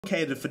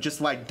Catered for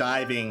just like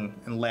diving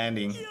and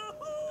landing.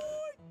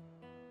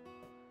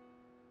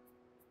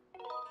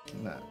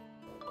 No,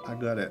 I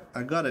got it.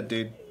 I got it,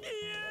 dude.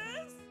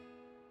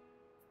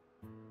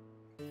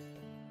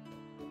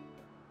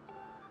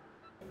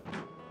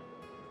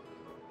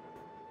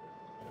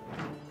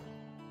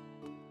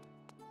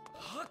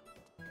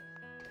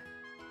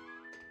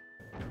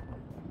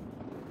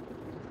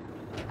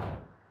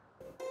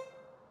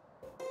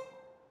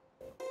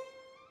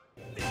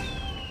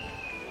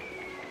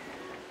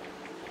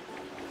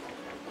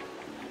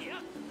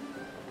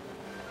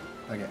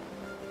 Okay.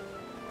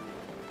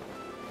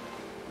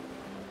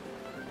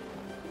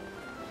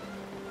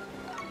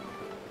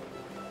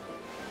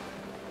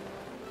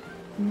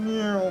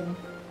 Meow.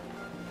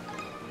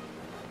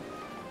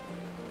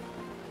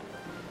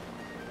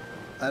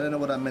 I don't know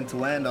what I'm meant to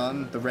land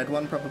on. The red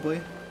one,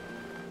 probably.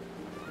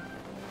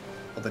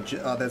 Or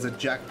oh, there's a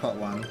jackpot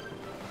one.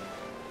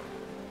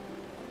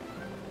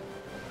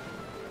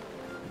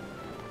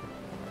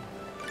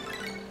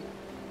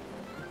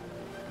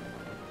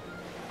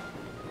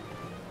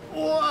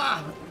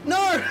 Oh,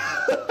 no!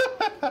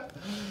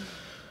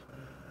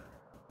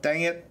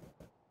 Dang it.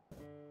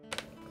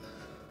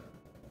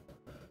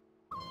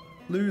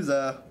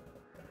 Loser.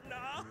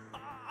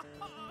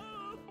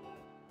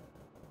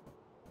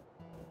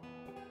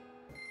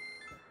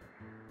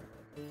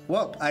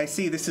 Well, I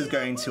see this is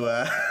going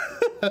to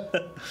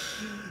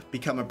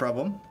become a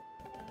problem.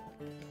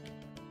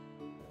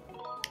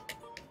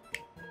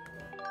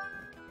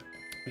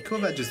 We could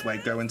have just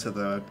like go into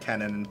the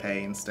cannon and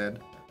pay instead.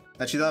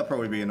 Actually, that'll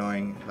probably be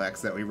annoying if I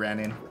accidentally ran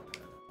in.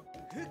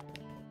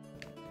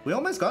 We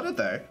almost got it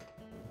though.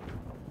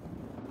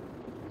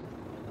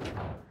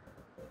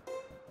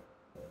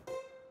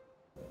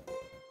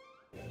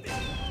 So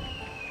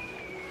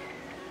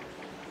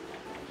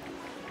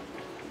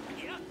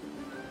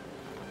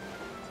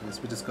I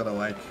guess we just gotta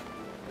like...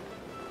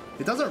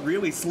 It doesn't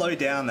really slow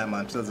down that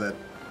much, does it?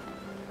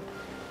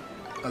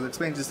 I was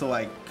expecting just to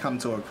like come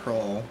to a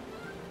crawl.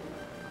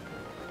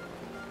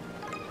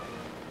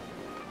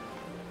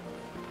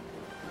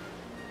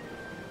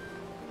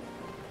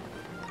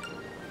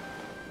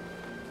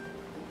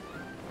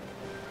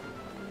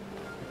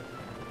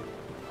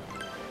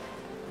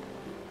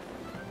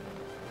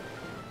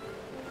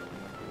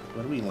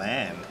 Where do we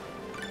land?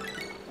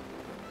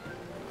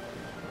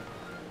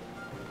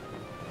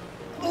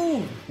 Oh,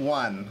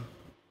 one.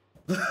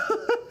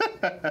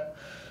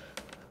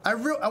 I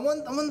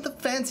want the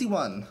fancy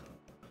one.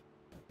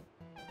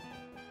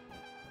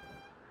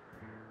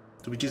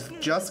 Do we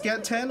just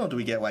get 10 or do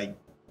we get like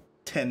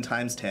 10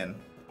 times 10?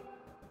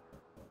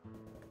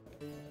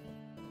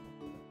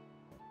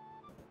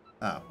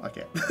 Oh,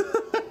 okay.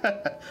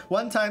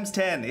 1 times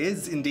 10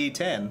 is indeed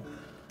 10.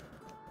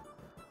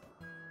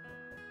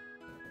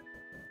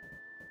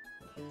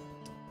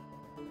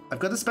 I've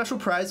got a special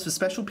prize for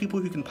special people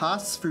who can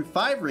pass through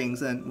 5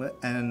 rings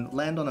and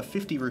land on a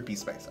 50 rupee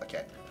space.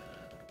 Okay.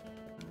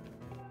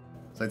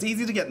 So it's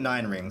easy to get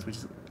 9 rings, which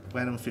is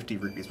land on 50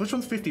 rupees. Which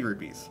one's 50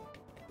 rupees?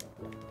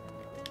 Oh.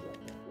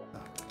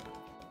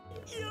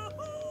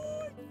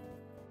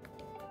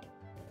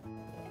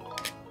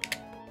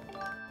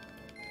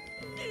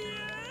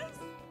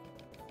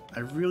 I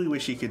really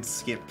wish you could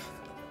skip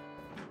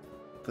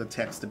the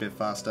text a bit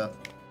faster.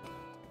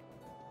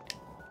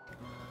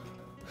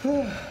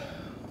 Boop.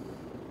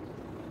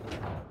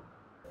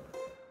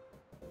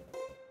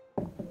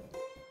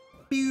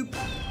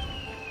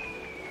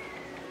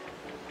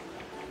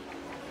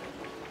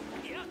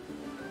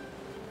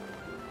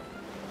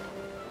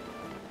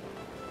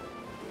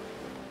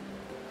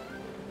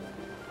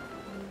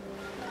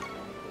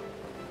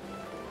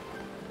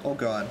 Oh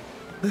god.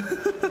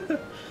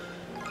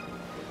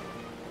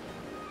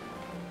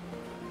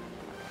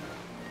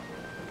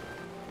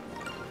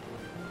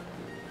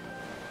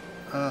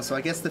 So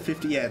I guess the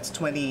 50, yeah, it's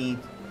 20,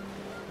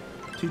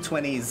 2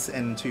 20s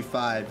and 2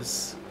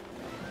 5s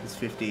is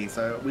 50,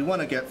 so we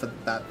want to get for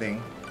that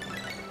thing.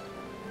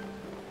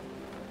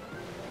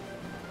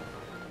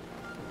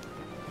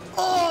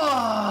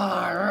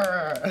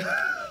 Oh!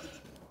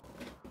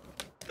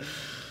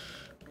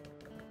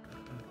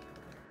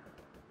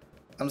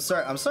 I'm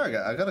sorry,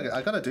 I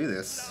gotta do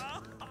this.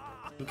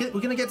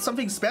 We're gonna get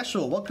something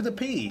special. What could it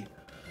be?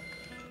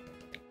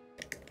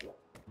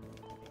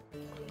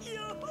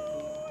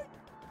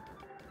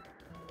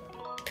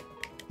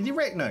 Did he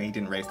raise? No, he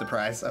didn't raise the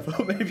price. I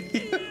thought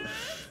maybe.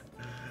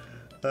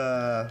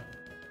 That's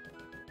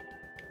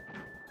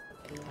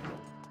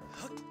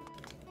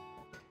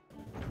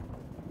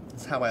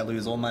how I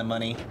lose all my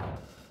money.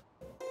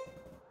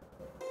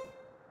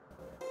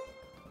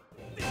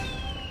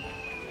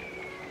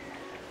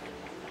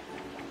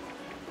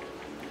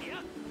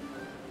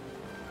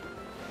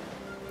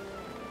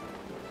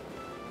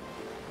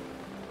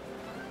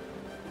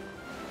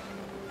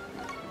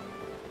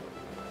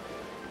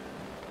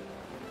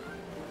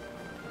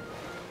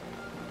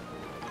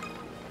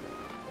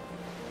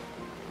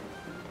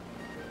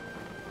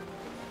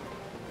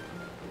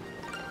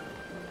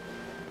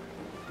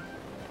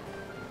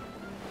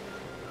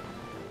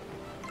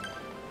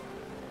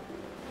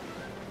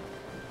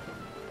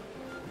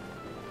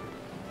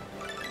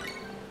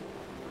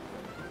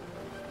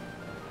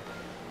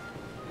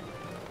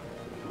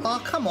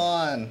 Oh, come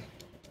on.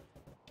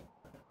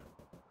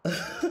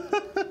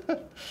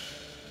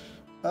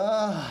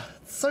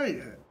 So...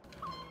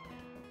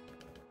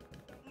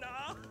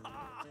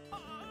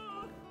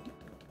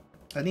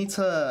 I need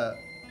to...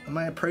 Am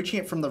I approaching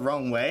it from the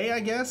wrong way, I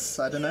guess?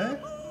 I don't know.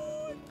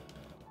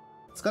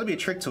 It's gotta be a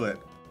trick to it.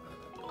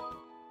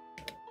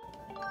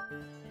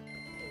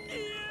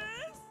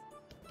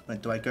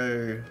 Like, do I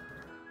go...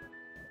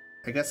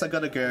 I guess I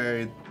gotta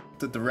go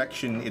the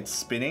direction it's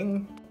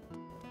spinning.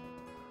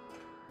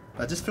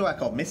 I just feel like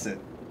I'll miss it.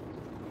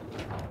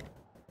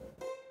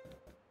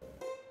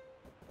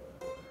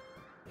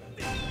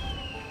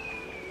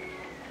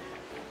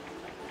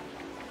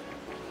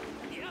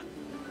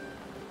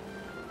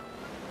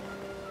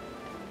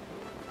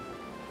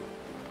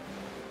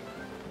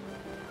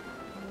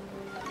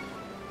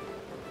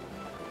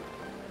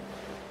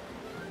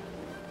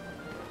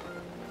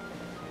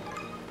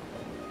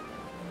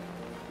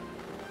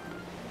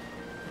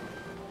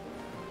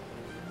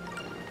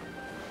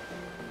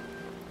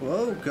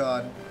 Oh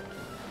god.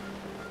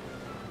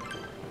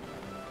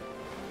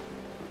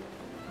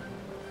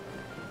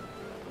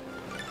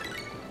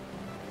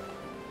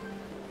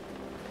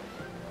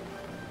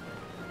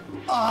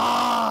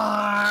 Ah!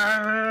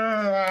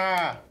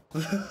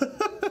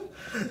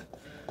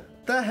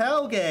 The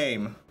hell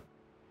game.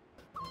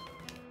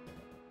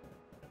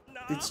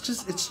 It's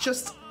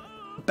just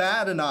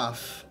bad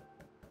enough.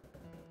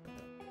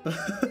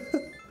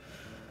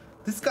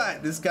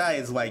 This guy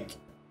is like,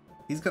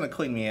 he's gonna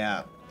clean me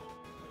out.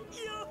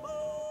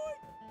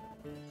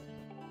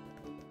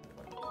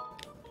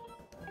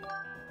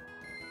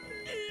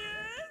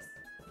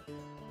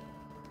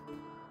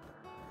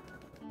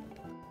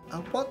 I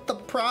want the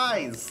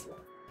prize.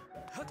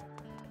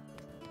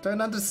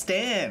 Don't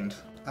understand.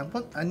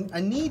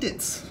 I need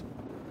it.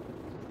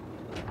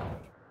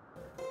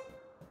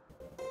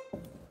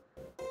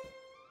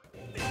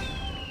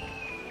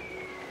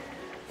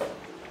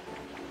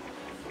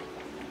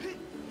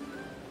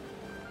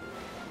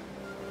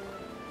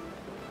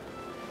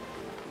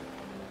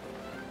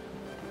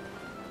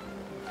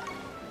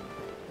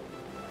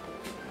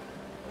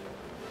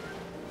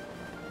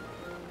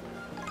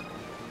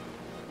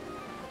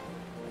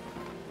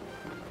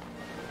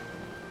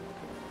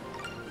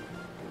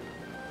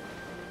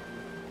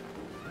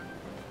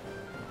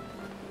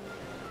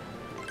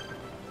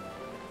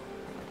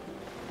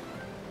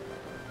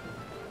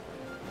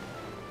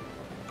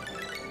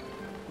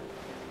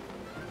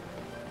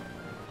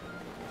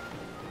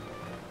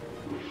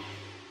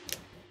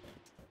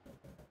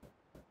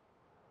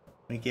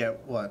 We get,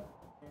 what,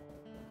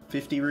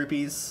 50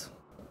 rupees?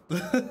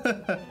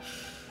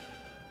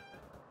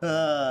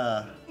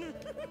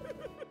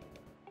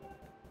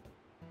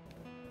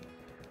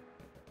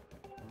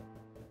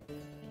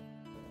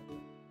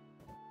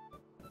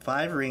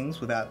 Five rings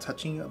without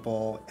touching a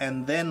ball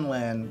and then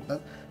land. You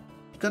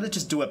gotta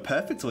just do it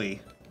perfectly.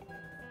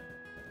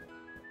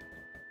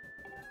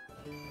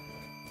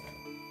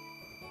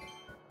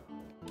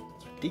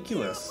 It's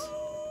ridiculous.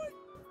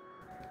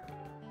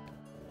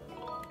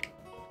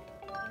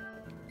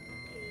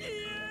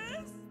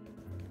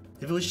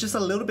 If it was just a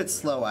little bit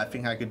slower, I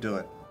think I could do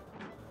it.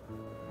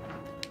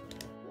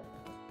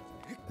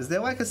 Is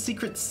there like a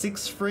secret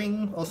 6th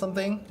ring or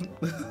something?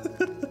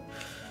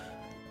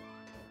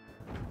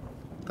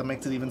 That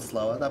makes it even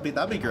slower.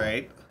 That'd be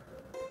great.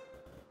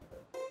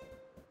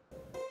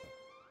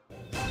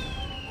 You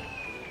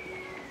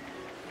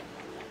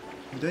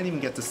don't even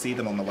get to see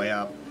them on the way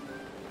up.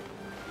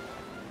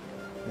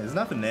 There's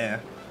nothing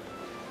there.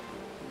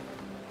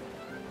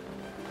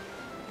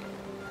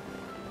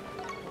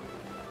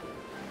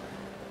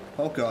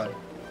 Oh god.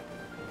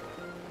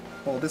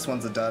 Oh, this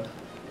one's a dud.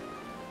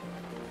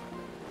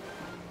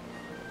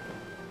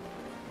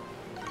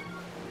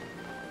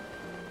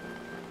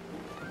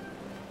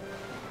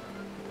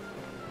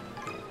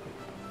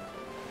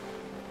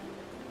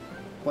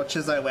 Watch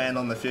as I land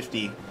on the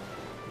 50.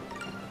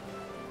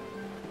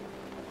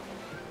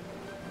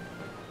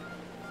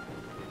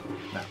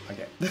 No,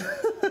 okay.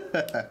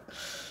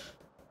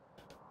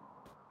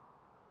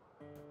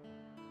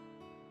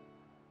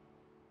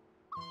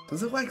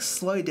 Does it like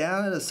slow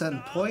down at a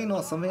certain point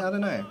or something? I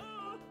don't know.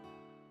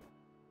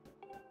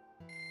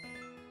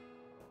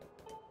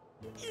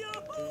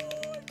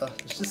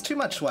 It's just too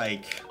much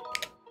like...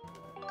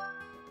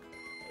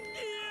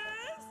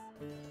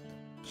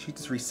 She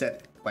just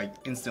reset like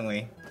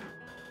instantly.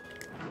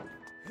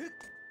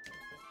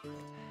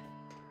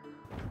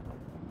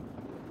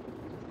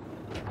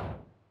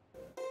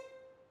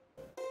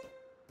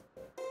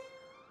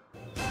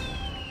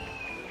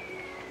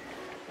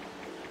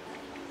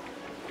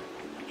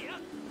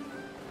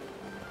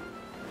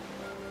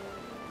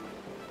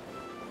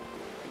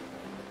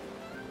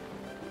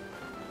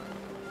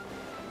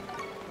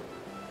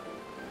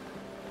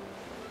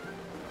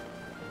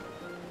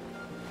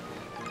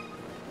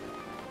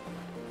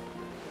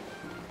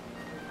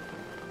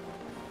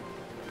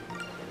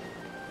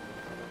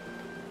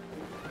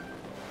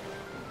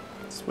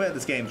 I swear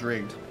this game's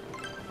rigged.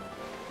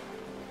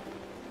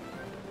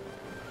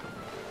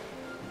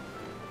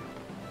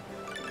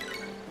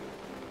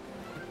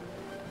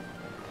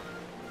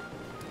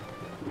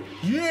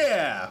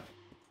 Yeah!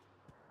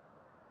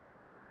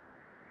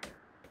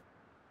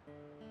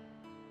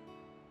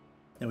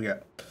 There we go.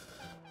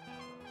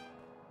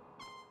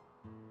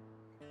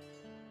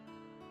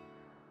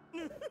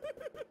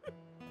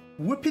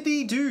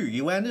 Whoopity-doo,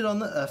 you landed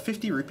on a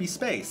 50 rupee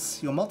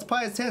space. Your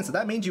multiplier is 10, so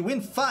that means you win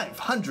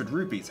 500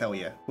 rupees. Hell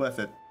yeah, worth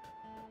it.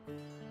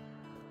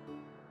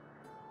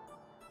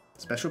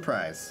 Special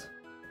prize.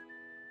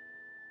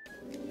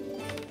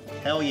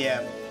 Hell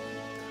yeah.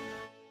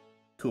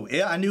 Cool.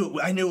 Yeah, I knew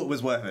it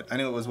was worth it. I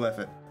knew it was worth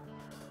it.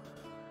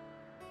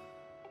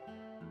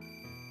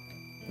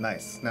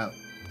 Nice. Now,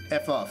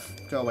 F off.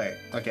 Go away.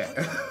 Okay.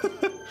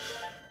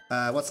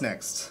 What's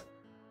next?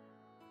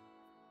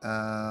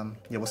 Yeah,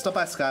 we'll stop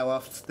by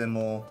Skyward, then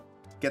we'll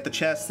get the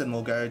chest, then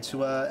we'll go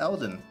to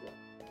Elden.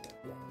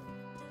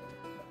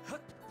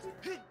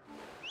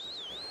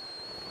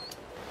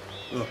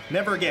 Ugh,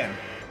 never again.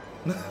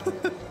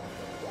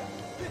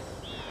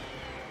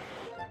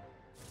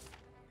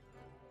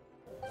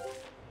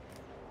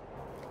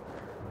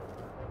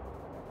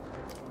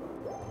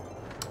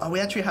 Oh, we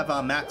actually have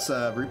our max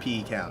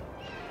rupee count.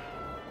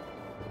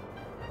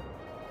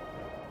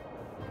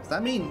 Does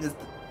that mean... do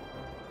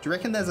you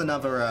reckon there's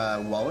another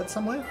wallet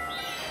somewhere?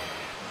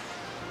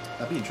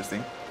 That'd be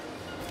interesting.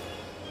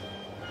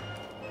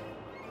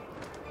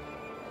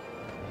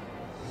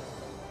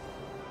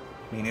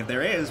 I mean, if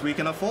there is, we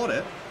can afford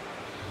it.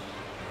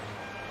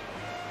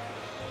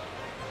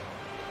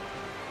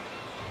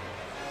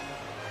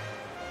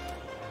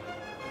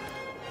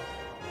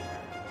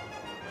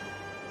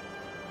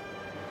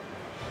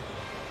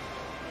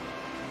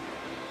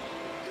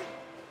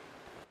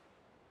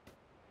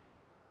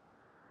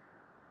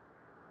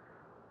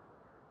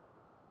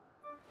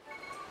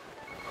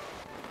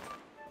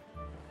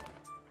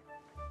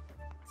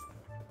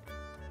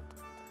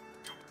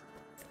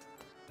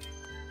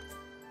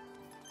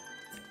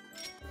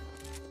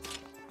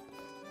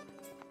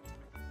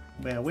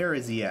 Where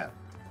is he at?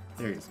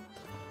 There he is.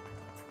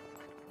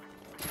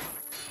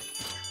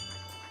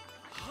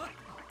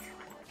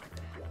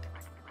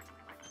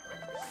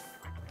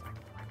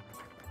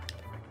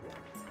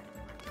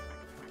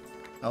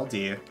 Oh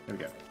dear. There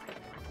we go.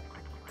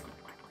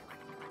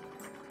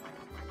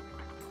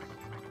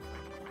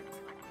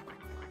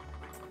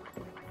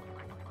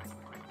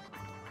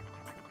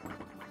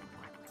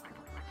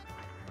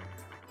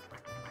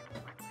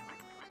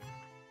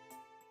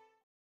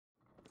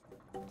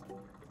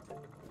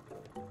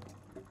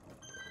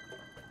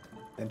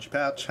 Bench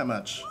pouch, how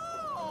much?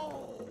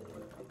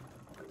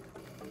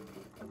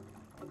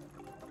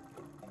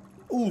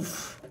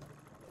 Oof.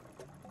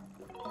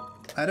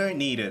 I don't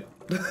need it.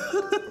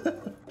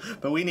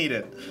 But we need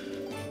it.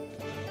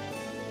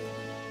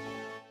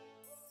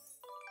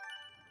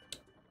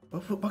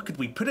 What could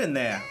we put in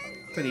there?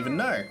 Don't even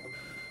know.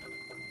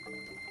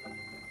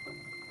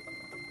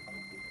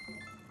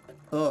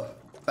 Oh,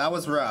 that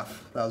was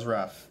rough. That was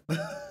rough.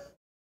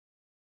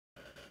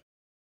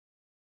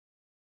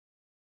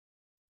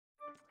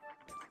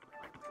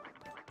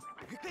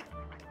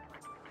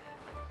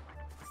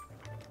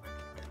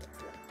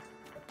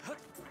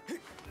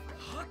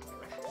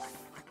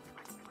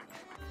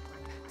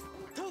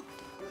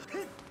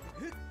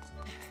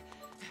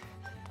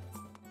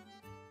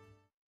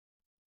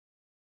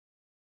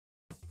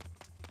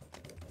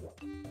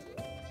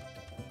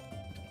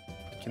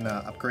 Can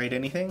upgrade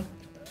anything?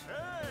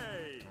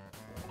 Hey!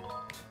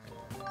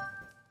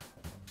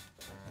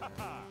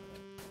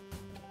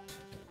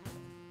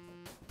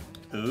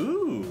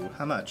 Ooh,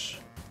 how much?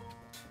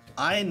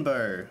 Iron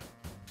bow.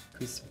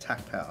 Increase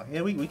attack power.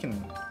 Yeah, we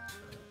can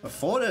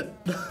afford it.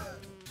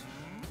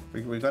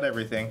 we got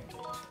everything.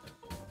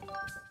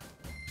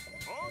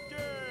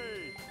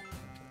 Okay.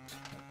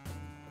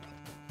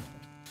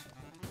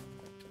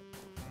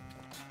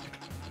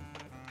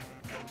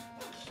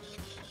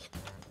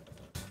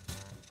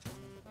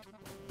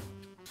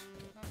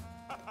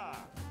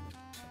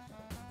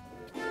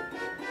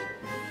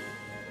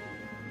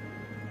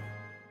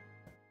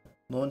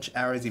 Launch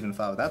arrows even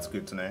farther. That's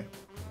good to know.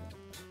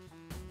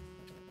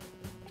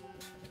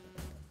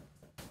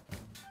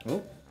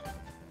 Oh,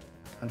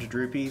 100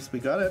 rupees. We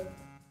got it.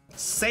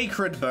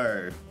 Sacred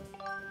bow. It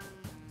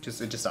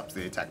just ups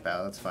the attack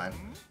power. That's fine.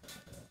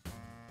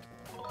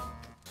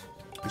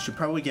 We should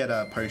probably get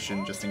a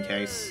potion just in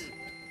case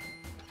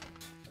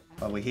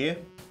while we're here.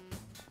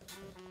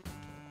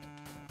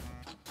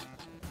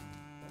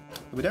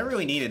 We don't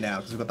really need it now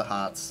because we've got the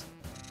hearts.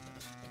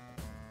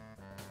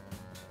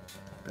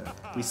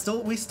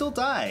 But we still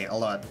die a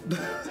lot.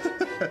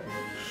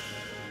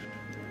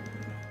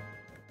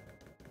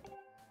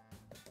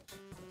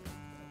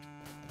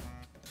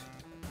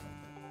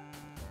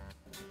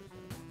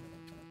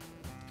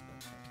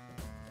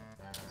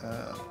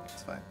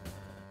 It's fine.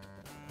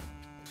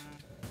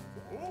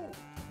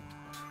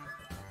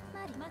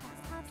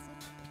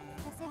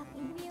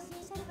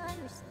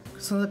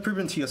 So the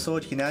improvement to your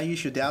sword, you can now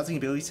use your dowsing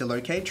ability to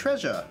locate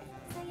treasure.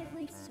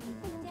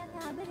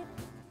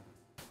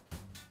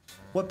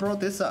 What brought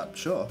this up?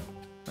 Sure.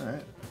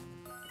 Alright.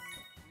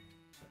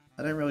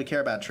 I don't really care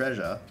about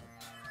treasure.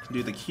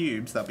 Do the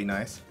cubes, that'd be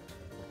nice.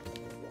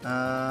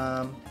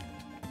 Oh,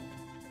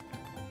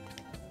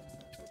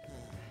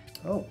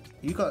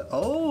 you got...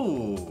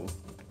 Oh!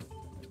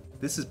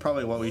 This is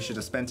probably what we should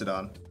have spent it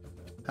on.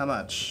 How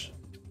much?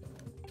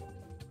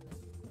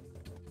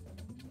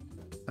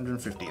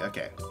 150,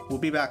 okay. We'll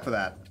be back for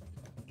that.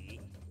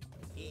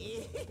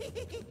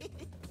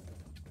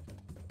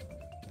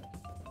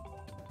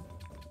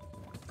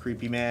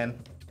 Creepy man.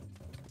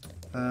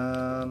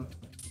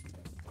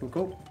 Cool,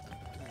 cool.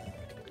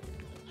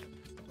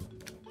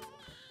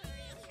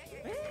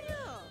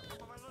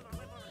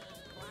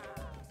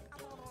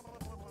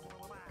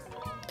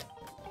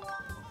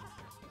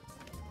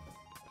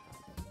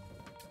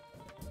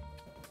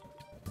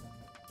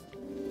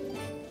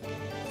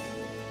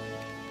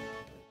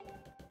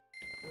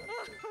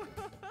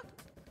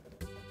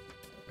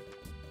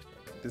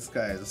 This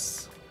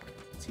guy's...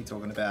 What's he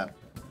talking about?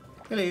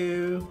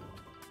 Hello!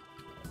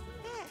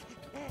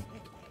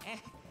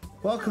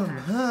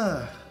 Welcome!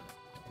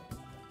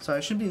 Sorry, I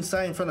shouldn't be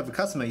inside in front of a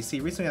customer. You see,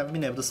 recently I haven't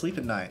been able to sleep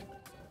at night.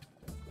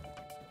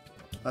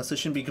 I also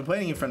shouldn't be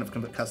complaining in front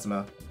of a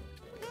customer.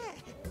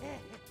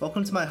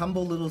 Welcome to my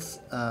humble little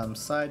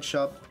side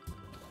shop.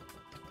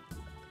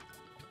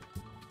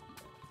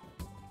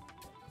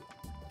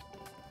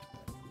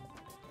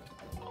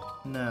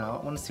 No,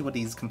 I want to see what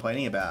he's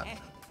complaining about.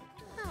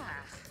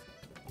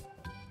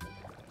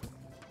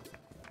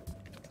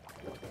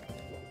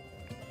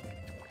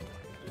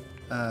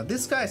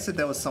 This guy said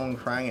there was someone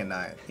crying at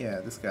night. Yeah,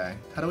 this guy.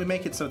 How do we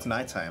make it so it's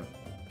nighttime?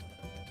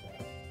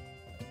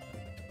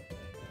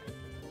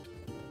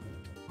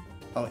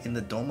 Oh, in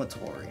the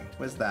dormitory.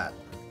 Where's that?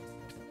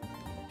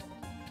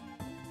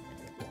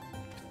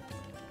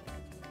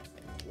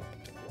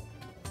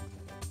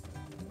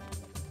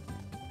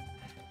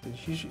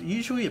 There's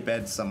usually a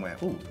bed somewhere.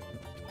 Ooh.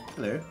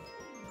 Hello.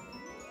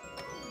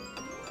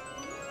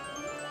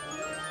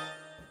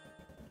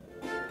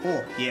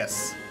 Oh,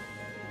 yes.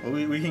 Well,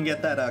 we can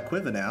get that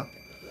quiver now.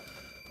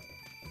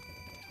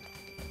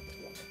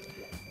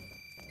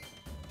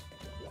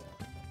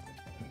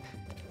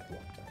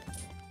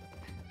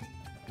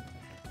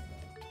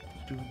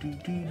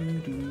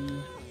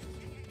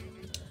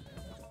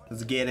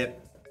 Let's get it.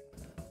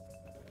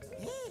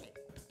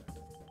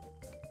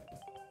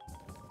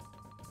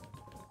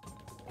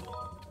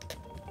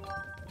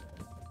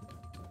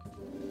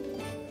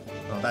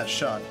 Oh, that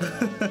shot.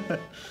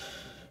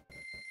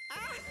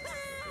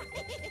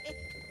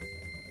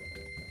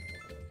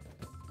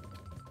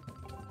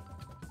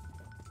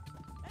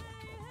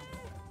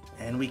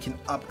 And we can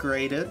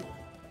upgrade it.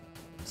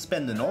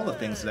 Spending all the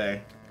things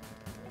today.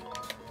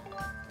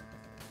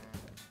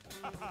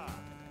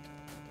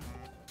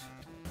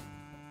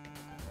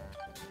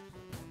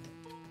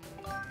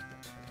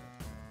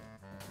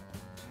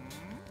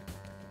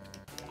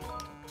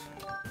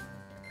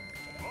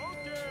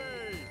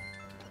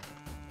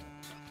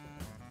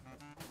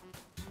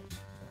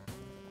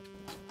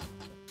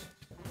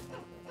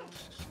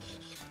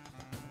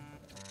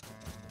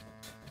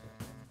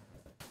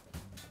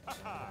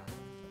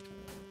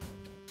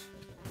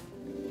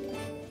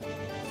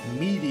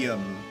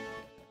 Medium.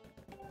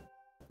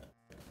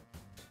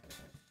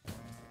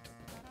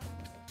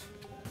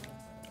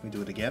 Can we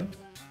do it again?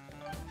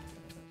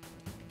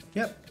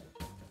 Yep.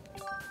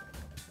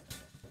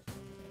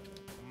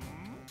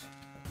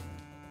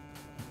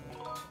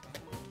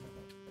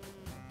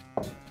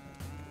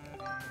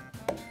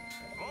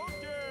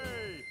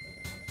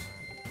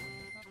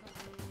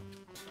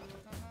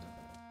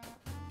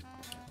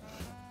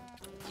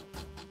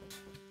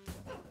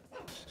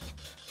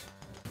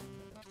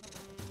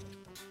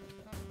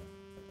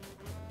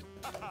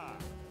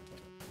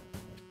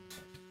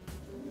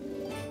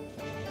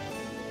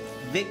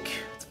 Thick.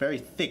 It's very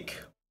thick.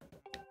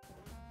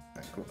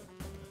 Alright, cool.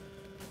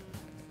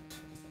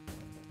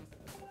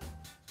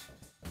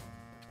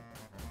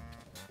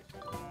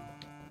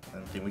 I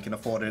don't think we can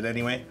afford it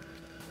anyway.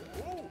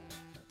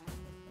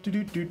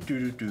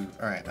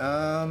 Alright,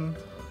 yeah,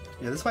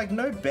 there's like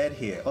no bed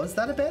here. Oh, is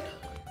that a bed?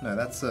 No,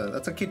 that's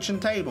a kitchen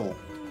table.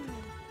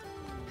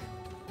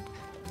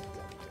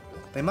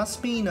 They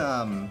must mean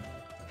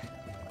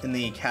in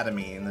the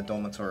academy, in the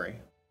dormitory.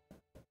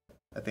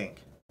 I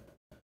think.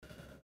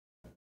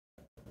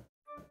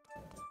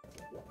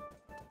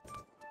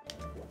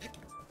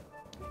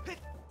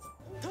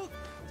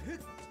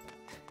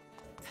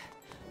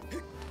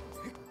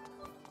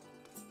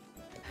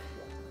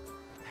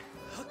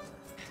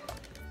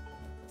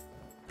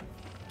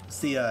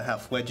 See how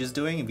Wedge is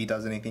doing, if he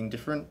does anything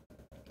different.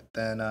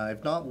 Then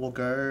if not, we'll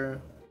go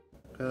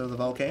to the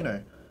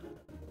volcano.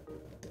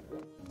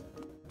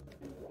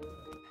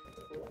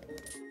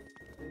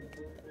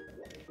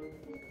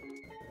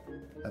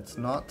 That's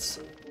not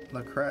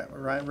the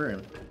right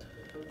room.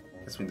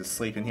 Guess we can just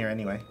sleep in here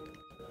anyway.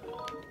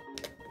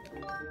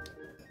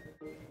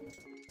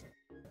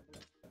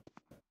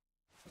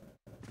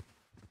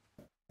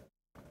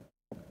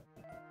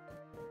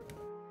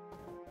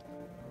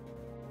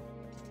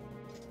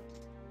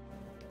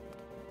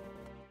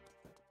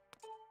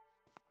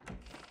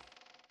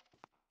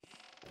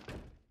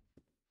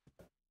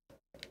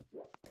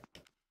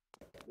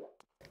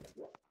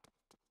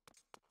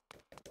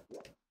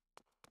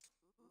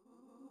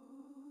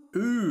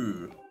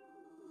 Ooh.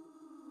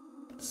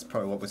 This is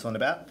probably what we're talking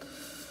about.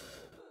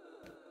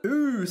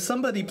 Ooh,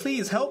 somebody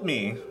please help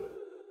me.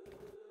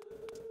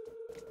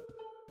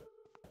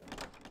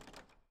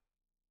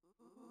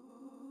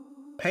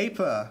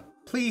 Paper.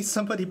 Please,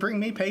 somebody bring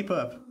me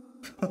paper.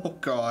 Oh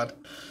god.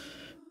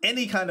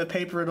 Any kind of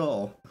paper at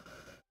all.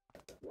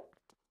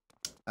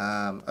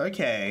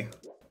 Okay.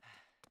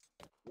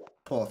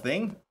 Poor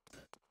thing.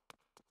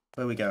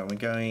 Where are we going? We're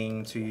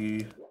going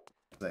to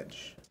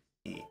ledge.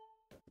 Here.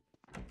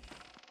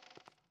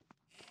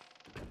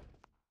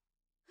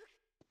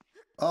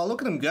 Oh,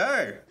 look at him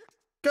go!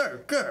 Go,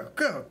 go,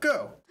 go,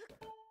 go!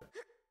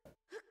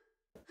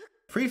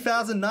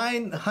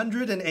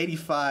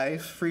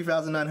 3,985,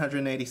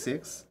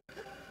 3,986.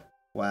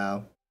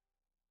 Wow.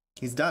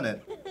 He's done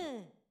it.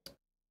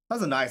 That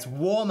was a nice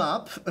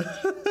warm-up.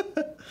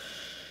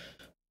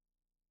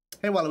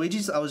 Hey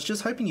Waluigi, I was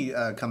just hoping you'd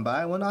come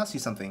by. I want to ask you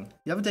something.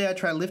 The other day I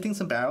tried lifting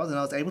some barrels and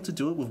I was able to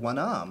do it with one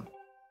arm.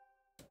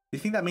 Do you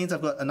think that means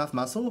I've got enough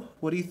muscle?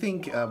 What do you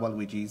think,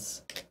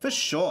 Waluigi's? For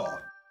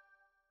sure.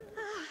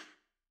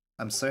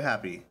 I'm so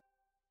happy.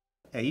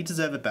 Hey, you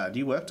deserve it bad.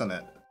 You worked on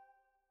it.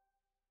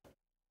 I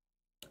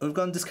would have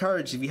gone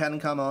discouraged if you hadn't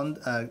come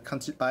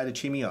by to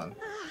cheer me on.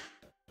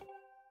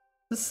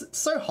 This is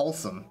so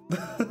wholesome.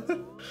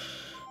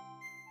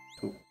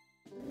 Cool.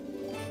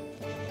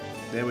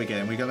 There we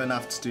go. We got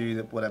enough to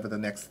do whatever the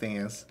next thing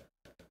is.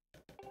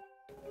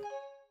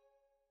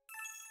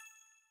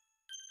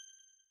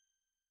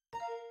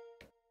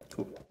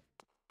 Cool.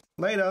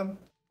 Later.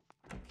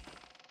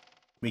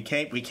 We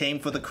came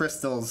for the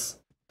crystals.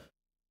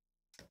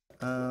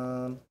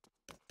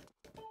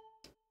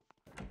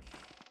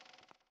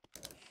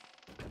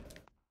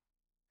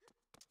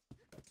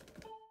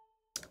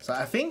 So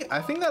I think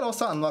that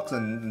also unlocks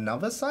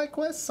another side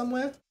quest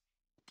somewhere.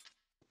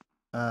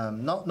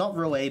 Not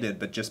related,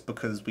 but just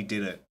because we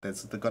did it.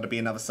 There's got to be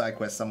another side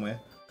quest somewhere.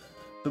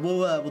 But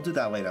we'll do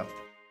that later.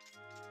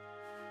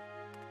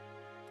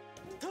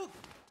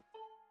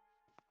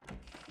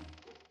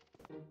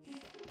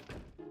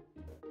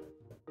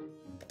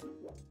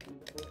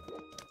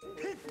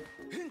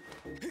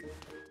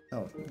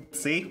 Oh,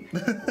 see?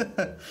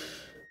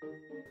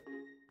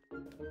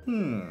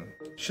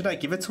 Should I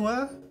give it to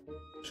her?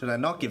 Should I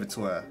not give it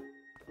to her?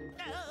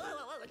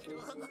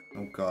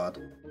 Oh god.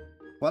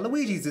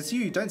 Waluigi's, it's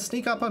you. Don't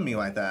sneak up on me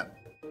like that.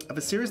 I have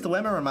a serious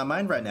dilemma on my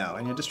mind right now,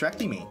 and you're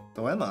distracting me.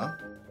 Dilemma?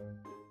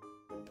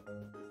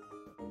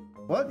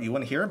 What? You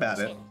want to hear about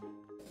it?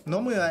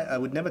 Normally I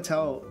would never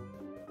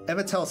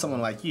ever tell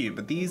someone like you,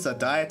 but these are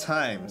dire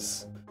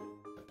times.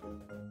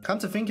 Come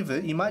to think of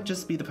it, you might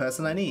just be the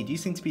person I need. You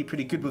seem to be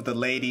pretty good with the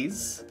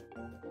ladies.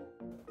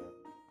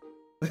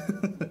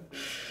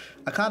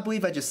 I can't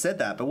believe I just said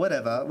that, but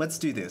whatever. Let's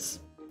do this.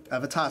 I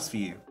have a task for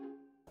you.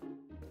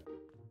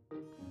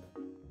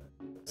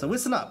 So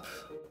listen up.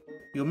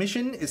 Your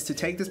mission is to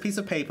take this piece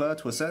of paper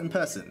to a certain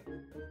person.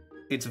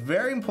 It's a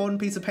very important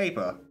piece of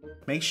paper.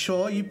 Make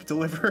sure you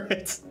deliver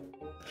it.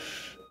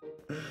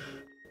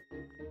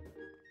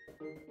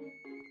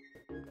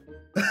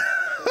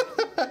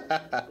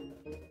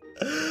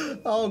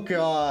 Oh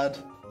god.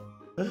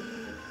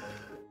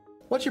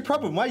 What's your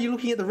problem? Why are you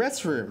looking at the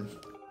restroom?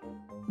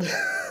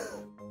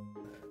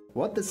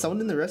 What? There's someone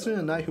in the restroom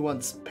tonight who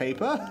wants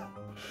paper?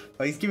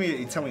 Oh, he's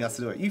telling us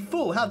to do it. You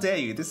fool, how dare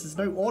you? This is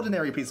no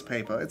ordinary piece of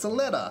paper. It's a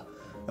letter.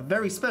 A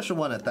very special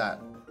one at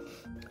that.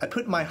 I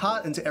put my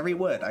heart into every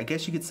word. I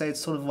guess you could say it's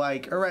sort of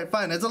like, alright,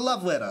 fine, it's a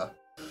love letter.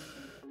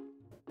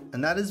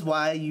 And that is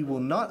why you will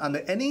not, under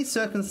any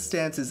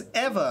circumstances,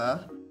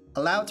 ever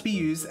allow it to be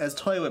used as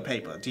toilet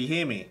paper. Do you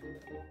hear me?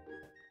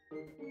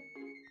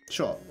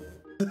 Sure.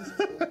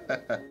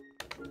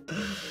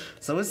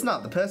 So it's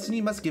not. The person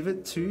you must give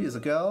it to is a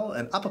girl,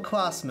 an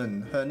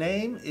upperclassman. Her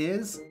name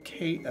is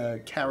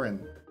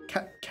Karen.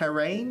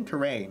 Karen?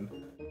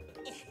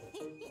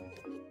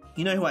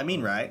 You know who I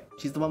mean, right?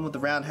 She's the one with the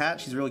round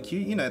hat. She's really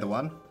cute. You know the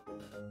one.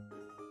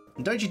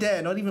 And don't you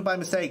dare, not even by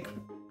mistake,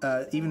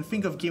 even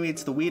think of giving it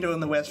to the weirdo in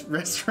the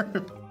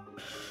restroom.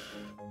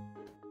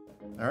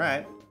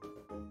 Alright.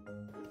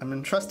 I'm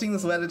entrusting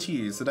this letter to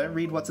you, so don't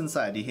read what's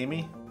inside. Do you hear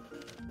me?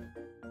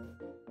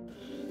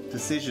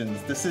 Decisions,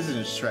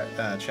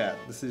 chat,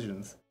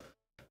 decisions.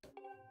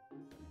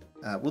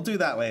 We'll do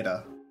that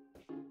later.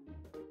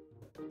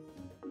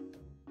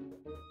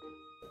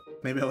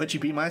 Maybe I'll let you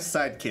be my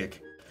sidekick.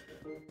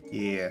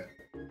 Yeah.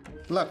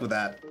 Good luck with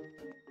that.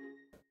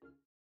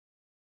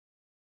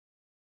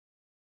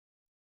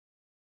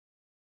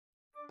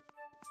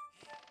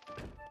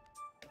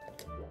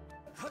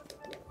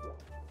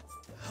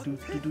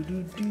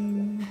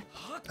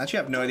 Actually,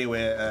 I have no idea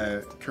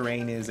where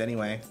Karain is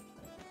anyway.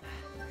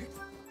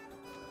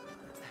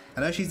 I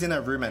know she's in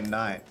her room at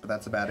night, but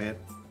that's about it.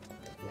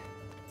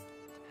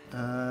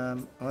 I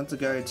want to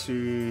go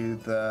to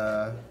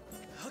the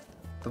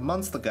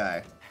monster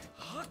guy.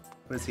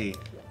 Where's he?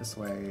 This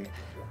way.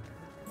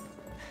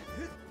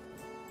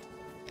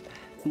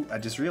 Ooh, I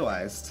just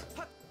realized.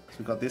 So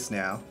we got this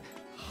now.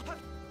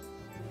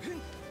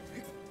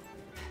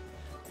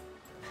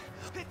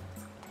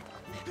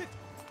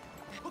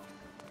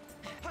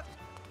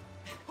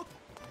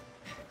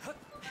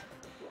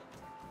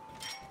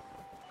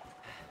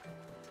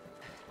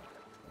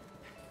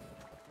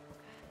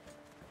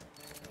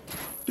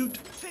 Dude.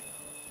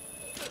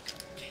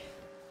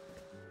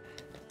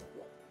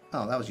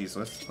 Oh, that was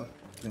useless.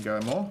 Can go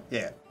more?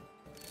 Yeah.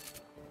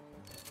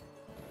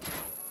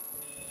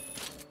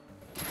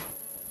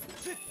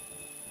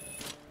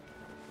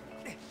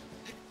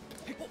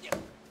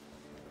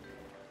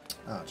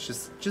 Oh,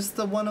 it's just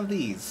the one of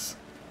these.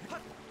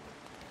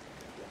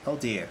 Oh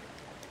dear.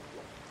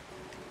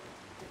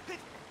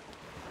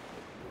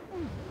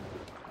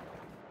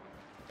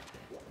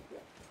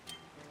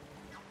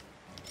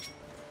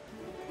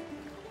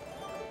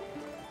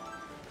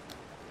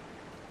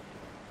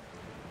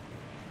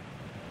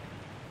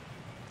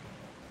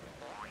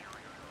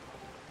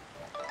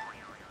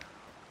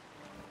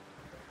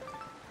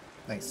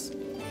 Nice.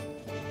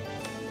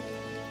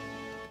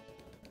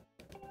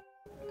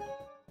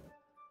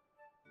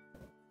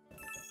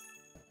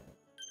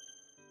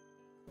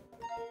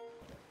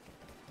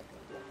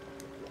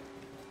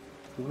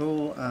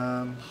 Cool.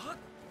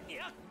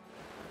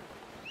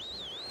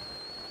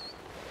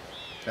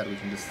 That we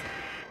can just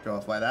go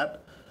off like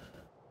that.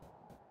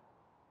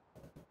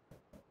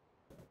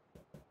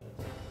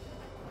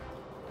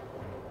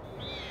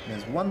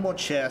 There's one more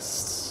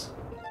chest.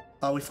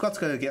 Oh, we forgot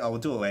to go get. Oh, we'll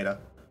do it later.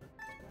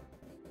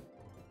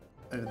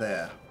 Over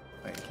there.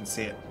 Wait, you can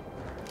see it.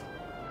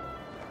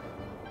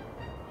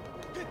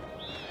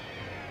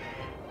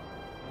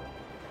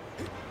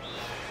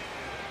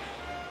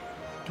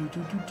 Do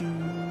do do do.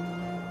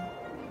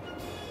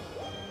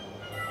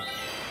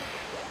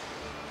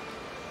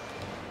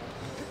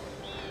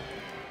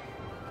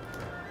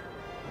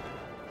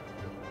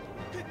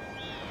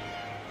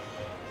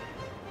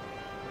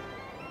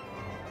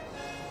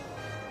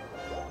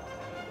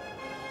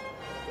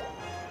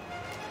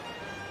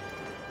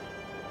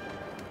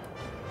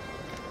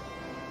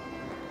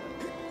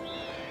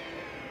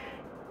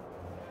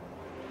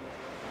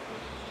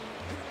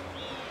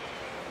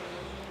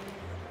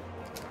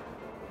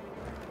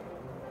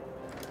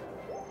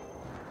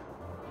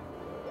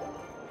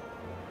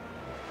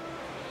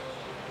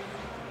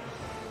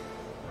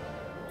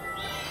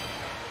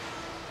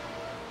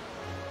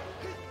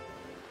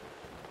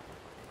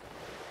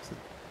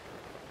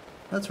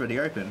 That's already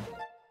open.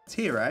 It's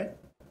here, right?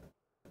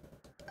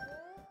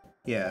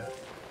 Yeah.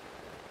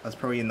 That's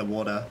probably in the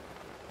water.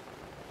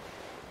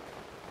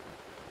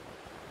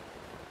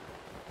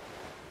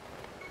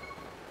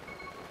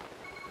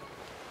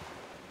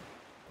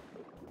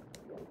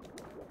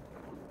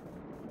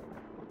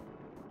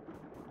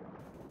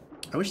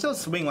 I wish there was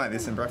swing like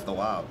this in Breath of the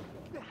Wild.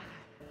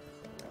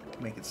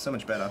 Make it so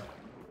much better.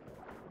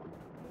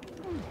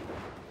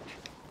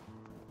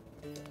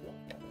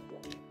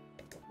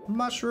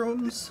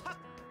 Mushrooms.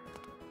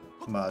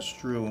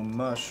 Mushroom,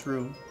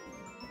 mushroom.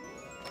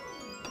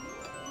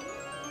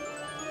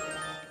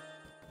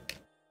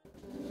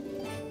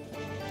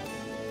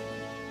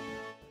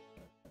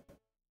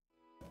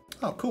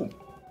 Oh, cool.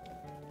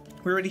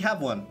 We already have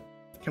one.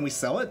 Can we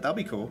sell it? That'd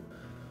be cool.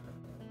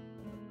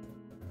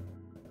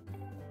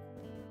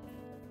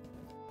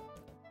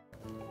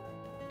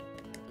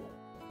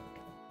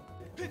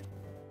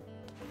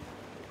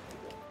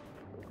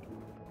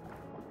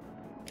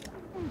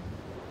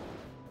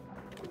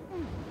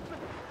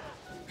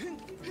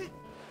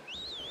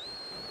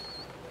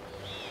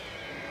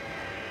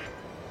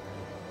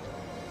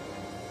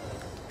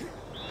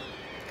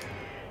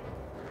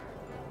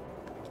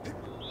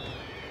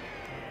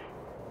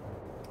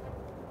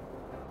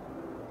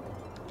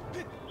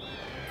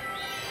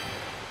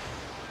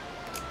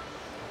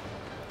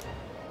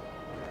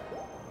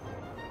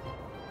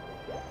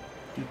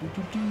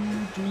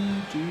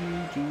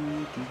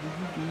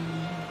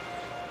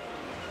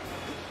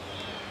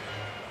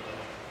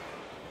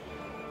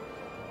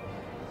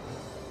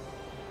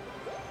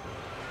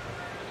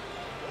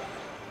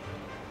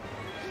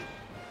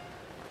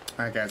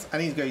 Alright guys, I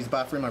need to go use the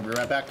bathroom, I'll be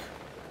right back.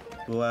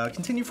 We'll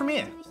continue from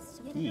here.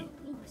 Yeah.